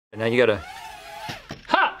Now you gotta...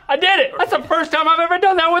 Ha! I did it! That's the first time I've ever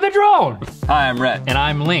done that with a drone! Hi, I'm Rhett. And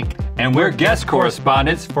I'm Link. And we're guest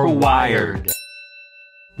correspondents for Wired.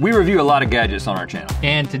 We review a lot of gadgets on our channel.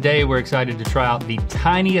 And today we're excited to try out the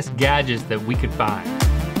tiniest gadgets that we could find.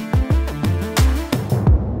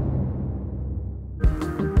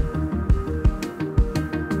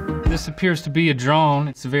 This appears to be a drone.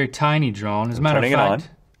 It's a very tiny drone. As a matter of fact...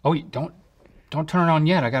 Oh, don't turn it on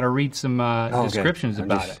yet. I gotta read some descriptions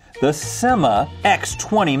about it. The Sema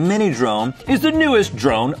X20 mini drone is the newest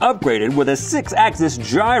drone upgraded with a 6-axis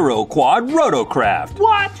gyro quad rotocraft.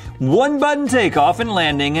 What? One button takeoff and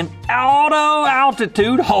landing and auto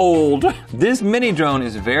altitude hold. This mini drone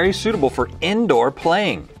is very suitable for indoor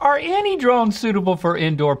playing. Are any drones suitable for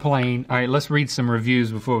indoor playing? All right, let's read some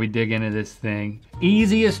reviews before we dig into this thing.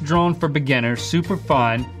 Easiest drone for beginners, super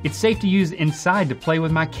fun. It's safe to use inside to play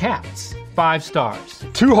with my cats. 5 stars.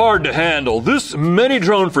 Too hard to handle. This mini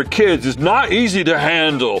drone for kids is not easy to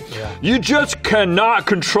handle. Yeah. You just cannot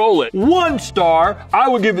control it. 1 star. I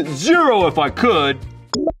would give it 0 if I could.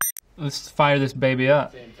 Let's fire this baby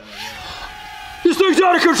up. This thing's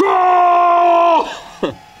out of control!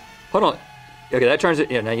 Hold on. Okay, that turns it,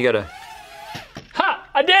 yeah, now you gotta... Ha!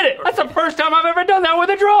 I did it! That's the first time I've ever done that with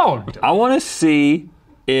a drone! I wanna see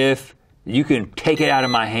if you can take it out of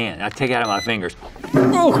my hand. I take it out of my fingers.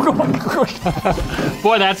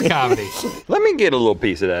 Boy, that's comedy. Let me get a little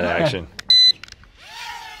piece of that action.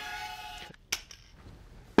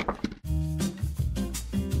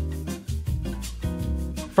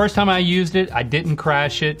 First time I used it, I didn't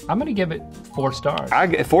crash it. I'm gonna give it 4 stars.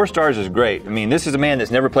 4 stars is great. I mean, this is a man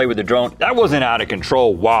that's never played with a drone. That wasn't out of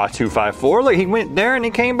control, WA 254. Look, he went there and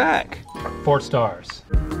he came back. 4 stars.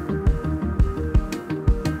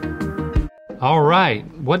 All right,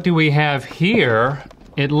 what do we have here?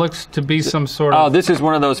 It looks to be some sort of... Oh, this is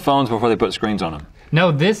one of those phones before they put screens on them.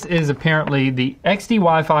 No, this is apparently the XD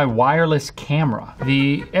Wi-Fi wireless camera.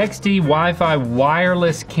 The XD Wi-Fi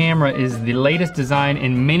wireless camera is the latest design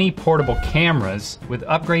in many portable cameras with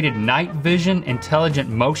upgraded night vision, intelligent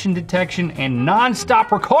motion detection, and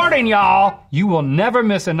non-stop recording, y'all. You will never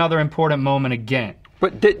miss another important moment again.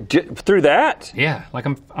 But through that? Yeah, like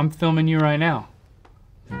I'm filming you right now.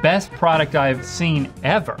 Best product I've seen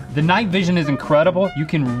ever. The night vision is incredible. You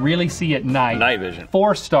can really see at night. Night vision.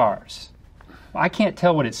 4 stars. I can't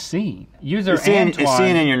tell what it's seeing. User It's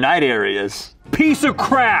seeing in your night areas. Piece of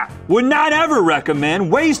crap. Would not ever recommend.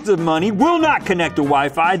 Waste of money. Will not connect to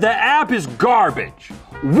Wi-Fi. The app is garbage.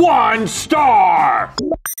 1 star.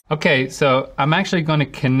 Okay, so I'm actually going to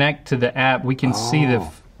connect to the app. We can see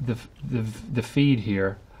the feed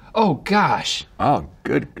here. Oh gosh. Oh,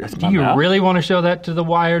 good. That's Do you really want to show that to the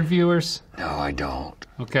Wired viewers? No, I don't.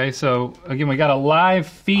 Okay, so again, we got a live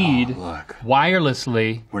feed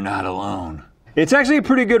wirelessly. We're not alone. It's actually a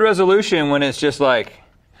pretty good resolution when it's just like...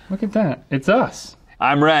 Look at that. It's us.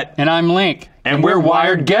 I'm Rhett. And I'm Link. And we're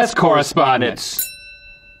Wired guest correspondents.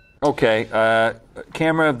 Okay,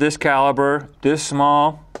 camera of this caliber, this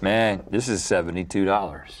small, man, this is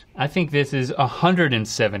 $72. I think this is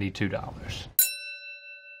 $172.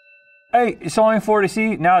 Hey, it's only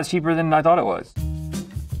 40C. Now it's cheaper than I thought it was.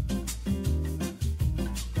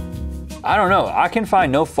 I don't know. I can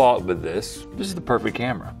find no fault with this. This is the perfect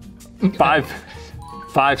camera.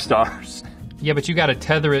 5 stars. Yeah, but you got to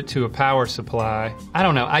tether it to a power supply. I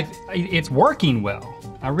don't know. It's working well.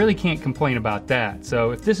 I really can't complain about that.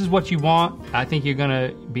 So if this is what you want, I think you're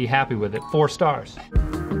gonna be happy with it. 4 stars.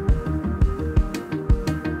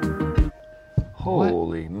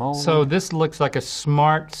 Holy moly. So this looks like a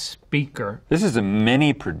smart speaker. This is a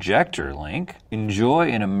mini projector, Link. Enjoy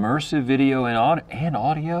an immersive video and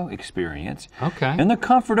audio experience in the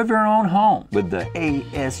comfort of your own home with the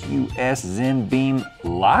ASUS ZenBeam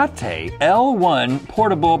Latte L1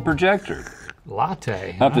 portable projector.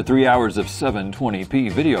 Latte. Up to 3 hours of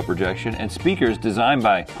 720p video projection and speakers designed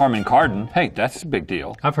by Harman Kardon. Hey, that's a big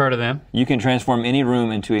deal. I've heard of them. You can transform any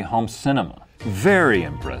room into a home cinema. Very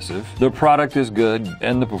impressive. The product is good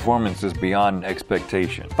and the performance is beyond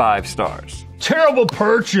expectation. 5 stars. Terrible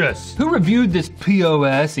purchase. Who reviewed this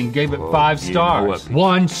POS and gave it 5 stars?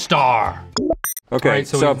 1 star. Okay, right,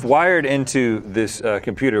 so I've wired into this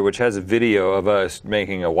computer, which has a video of us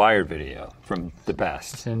making a Wired video from the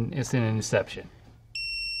past. It's in Inception.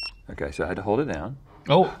 Okay, so I had to hold it down.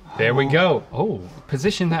 Oh, there we go. Oh,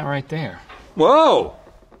 position that right there. Whoa!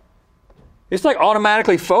 It's like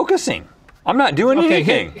automatically focusing. I'm not doing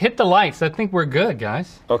anything. Okay, hit the lights. I think we're good,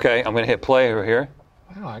 guys. Okay, I'm gonna hit play over here.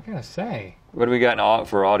 Wow, I gotta say. What do we got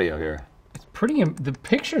for audio here? the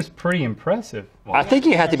picture's pretty impressive. I think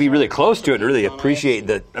you have to be really close to it to really appreciate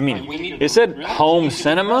the, I mean, it said home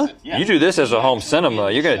cinema. You do this as a home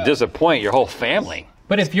cinema, you're gonna disappoint your whole family.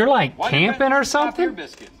 But if you're like camping or something?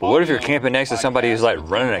 But what if you're camping next to somebody who's like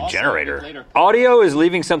running a generator? Audio is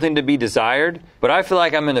leaving something to be desired, but I feel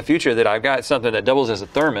like I'm in the future that I've got something that doubles as a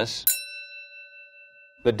thermos.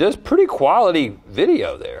 But does pretty quality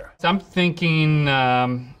video there. I'm thinking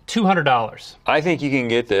 $200. I think you can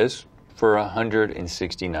get this for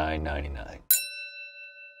 $169.99.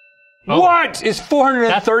 Oh. What? It's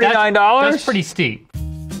 $439? That's pretty steep.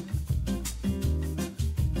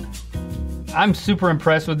 I'm super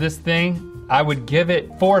impressed with this thing. I would give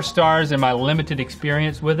it 4 stars in my limited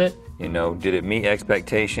experience with it. You know, did it meet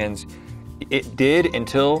expectations? It did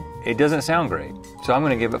until it doesn't sound great. So I'm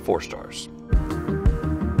gonna give it 4 stars.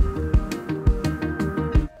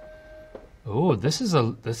 Oh, this is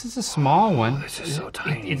a small one. Oh, this is so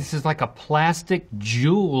tiny. This is like a plastic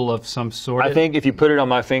jewel of some sort. I think if you put it on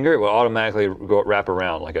my finger, it will automatically wrap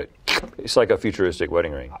around like it's like a futuristic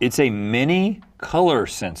wedding ring. It's a mini color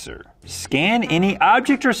sensor. Scan any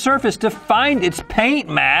object or surface to find its paint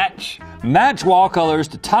match. Match wall colors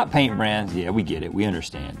to top paint brands. Yeah, we get it, we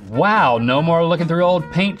understand. Wow, no more looking through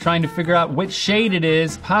old paint trying to figure out which shade it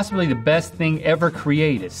is. Possibly the best thing ever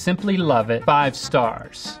created. Simply love it, 5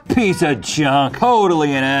 stars. Piece of junk,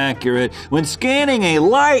 totally inaccurate. When scanning a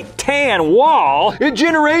light tan wall, it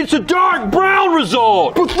generates a dark brown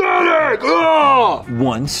result. Pathetic, ugh!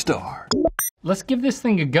 1 star. Let's give this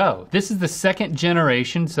thing a go. This is the 2nd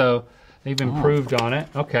generation, so they've improved on it.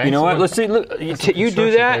 Okay. You know what? Let's see. Look, you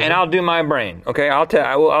do that, and I'll do my brain. Okay, I'll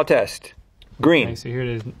test. Green. Okay, so here it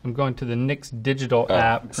is. I'm going to the Nix digital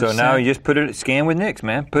app. So now you just put it. Scan with Nix,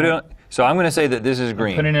 man. Put it on. So I'm going to say that this is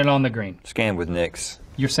green. I'm putting it on the green. Scan with Nix.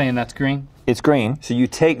 You're saying that's green? It's green. So you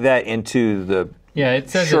take that into the. Yeah,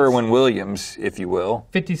 it says Sherwin-Williams, if you will.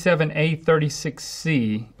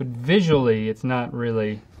 57A36C, but visually it's not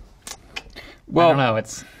really. Well, I don't know.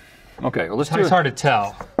 It's okay. Well, it's hard to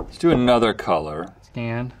tell. Let's do another color.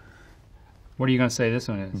 Scan. What are you going to say this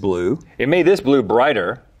one is? Blue. It made this blue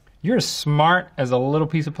brighter. You're as smart as a little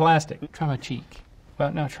piece of plastic. Try my cheek.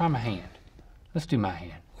 Well, no, try my hand. Let's do my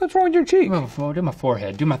hand. What's wrong with your cheek? Do my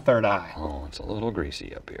forehead. Do my third eye. Oh, it's a little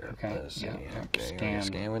greasy up here. Okay. Okay.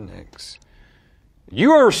 Scan with Nix.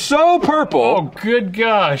 You are so purple. Oh, good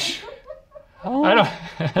gosh. Oh. I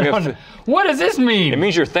don't know. What does this mean? It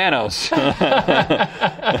means you're Thanos.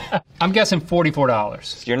 I'm guessing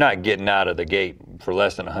 $44. You're not getting out of the gate for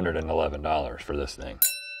less than $111 for this thing.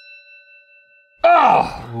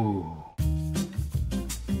 Oh! Ooh.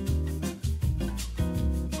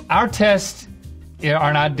 Our tests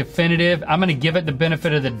are not definitive. I'm going to give it the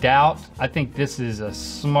benefit of the doubt. I think this is a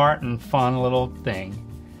smart and fun little thing,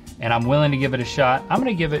 and I'm willing to give it a shot. I'm going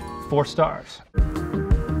to give it 4 stars.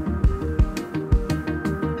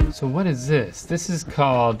 So what is this? This is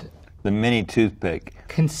called the mini toothpick.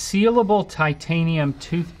 Concealable titanium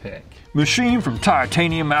toothpick. Machined from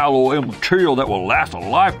titanium alloy, a material that will last a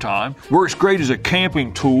lifetime. Works great as a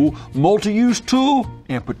camping tool, multi-use tool,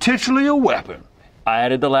 and potentially a weapon. I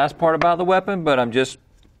added the last part about the weapon, but I'm just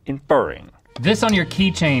inferring. This on your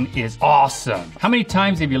keychain is awesome. How many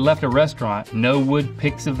times have you left a restaurant, no wood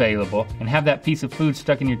picks available, and have that piece of food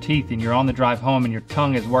stuck in your teeth and you're on the drive home and your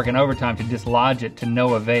tongue is working overtime to dislodge it to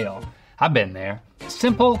no avail? I've been there.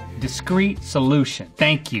 Simple, discreet solution.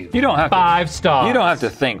 Thank you. You don't have 5 stars. You don't have to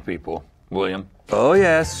thank people, William. Oh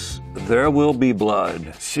yes, there will be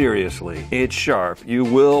blood. Seriously, it's sharp. You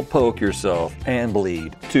will poke yourself and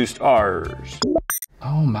bleed. 2 stars.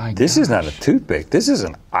 Oh my god. This is not a toothpick. This is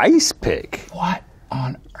an ice pick. What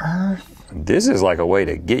on earth? This is like a way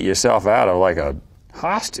to get yourself out of like a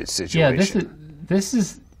hostage situation. Yeah,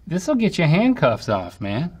 this will get your handcuffs off,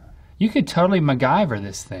 man. You could totally MacGyver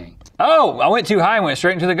this thing. Oh, I went too high and went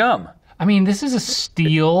straight into the gum. I mean, this is a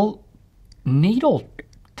steel needle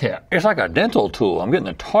tip. It's like a dental tool. I'm getting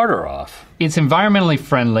the tartar off. It's environmentally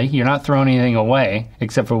friendly. You're not throwing anything away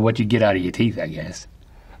except for what you get out of your teeth, I guess.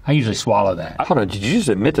 I usually swallow that. Hold on, did you just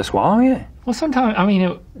admit to swallowing it? Well, sometimes, I mean,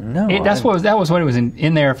 that was what it was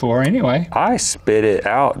in there for anyway. I spit it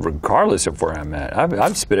out regardless of where I'm at.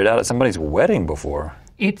 I've spit it out at somebody's wedding before.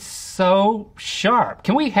 It's so sharp.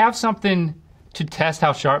 Can we have something to test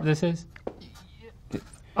how sharp this is?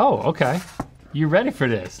 Oh, okay. You're ready for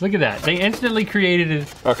this. Look at that. They instantly created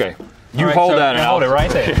it. Okay. You hold that and hold it right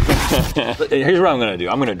there. Here's what I'm gonna do.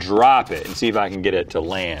 I'm gonna drop it and see if I can get it to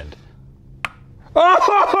land.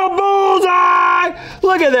 Oh, bullseye!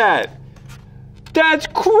 Look at that. That's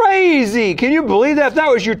crazy. Can you believe that? If that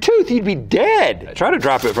was your tooth, you'd be dead. Try to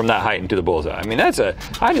drop it from that height into the bullseye. I mean, I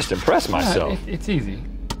just impressed myself. It's easy.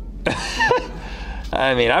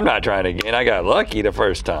 I mean, I'm not trying to gain. I got lucky the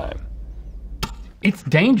first time. It's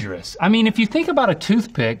dangerous. I mean, if you think about a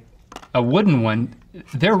toothpick, a wooden one,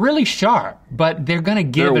 they're really sharp, but they're gonna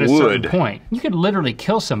give at a certain point. You could literally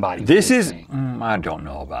kill somebody. This is, I don't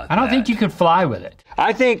know about that. I don't think you could fly with it.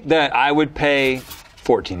 I think that I would pay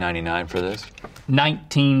 $14.99 for this.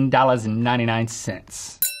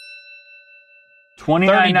 $19.99.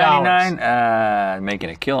 $29.99?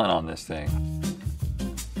 Making a killing on this thing.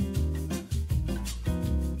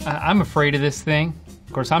 I'm afraid of this thing.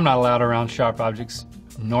 Of course, I'm not allowed around sharp objects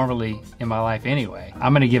normally in my life anyway.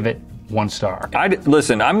 I'm gonna give it 1 star.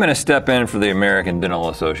 Listen, I'm gonna step in for the American Dental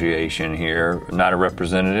Association here. I'm not a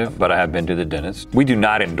representative, but I have been to the dentist. We do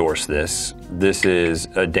not endorse this. This is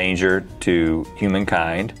a danger to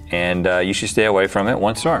humankind, and you should stay away from it.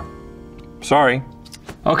 1 star. Sorry.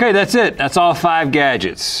 Okay, that's it. That's all 5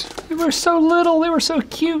 gadgets. They were so little, they were so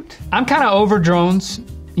cute. I'm kind of over drones,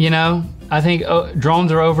 you know? I think drones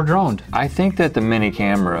are over-droned. I think that the mini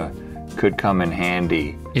camera could come in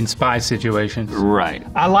handy. In spy situations. Right.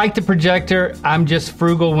 I like the projector. I'm just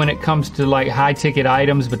frugal when it comes to like high-ticket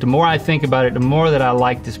items, but the more I think about it, the more that I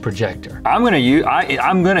like this projector. I'm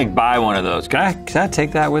gonna buy one of those. Can I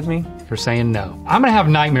take that with me? You're saying no. I'm gonna have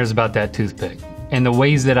nightmares about that toothpick and the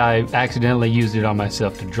ways that I accidentally used it on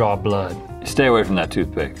myself to draw blood. Stay away from that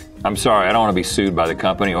toothpick. I'm sorry, I don't want to be sued by the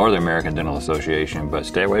company or the American Dental Association, but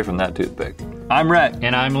stay away from that toothpick. I'm Rhett.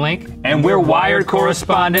 And I'm Link. And we're Wired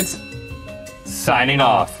correspondents, signing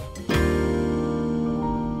off.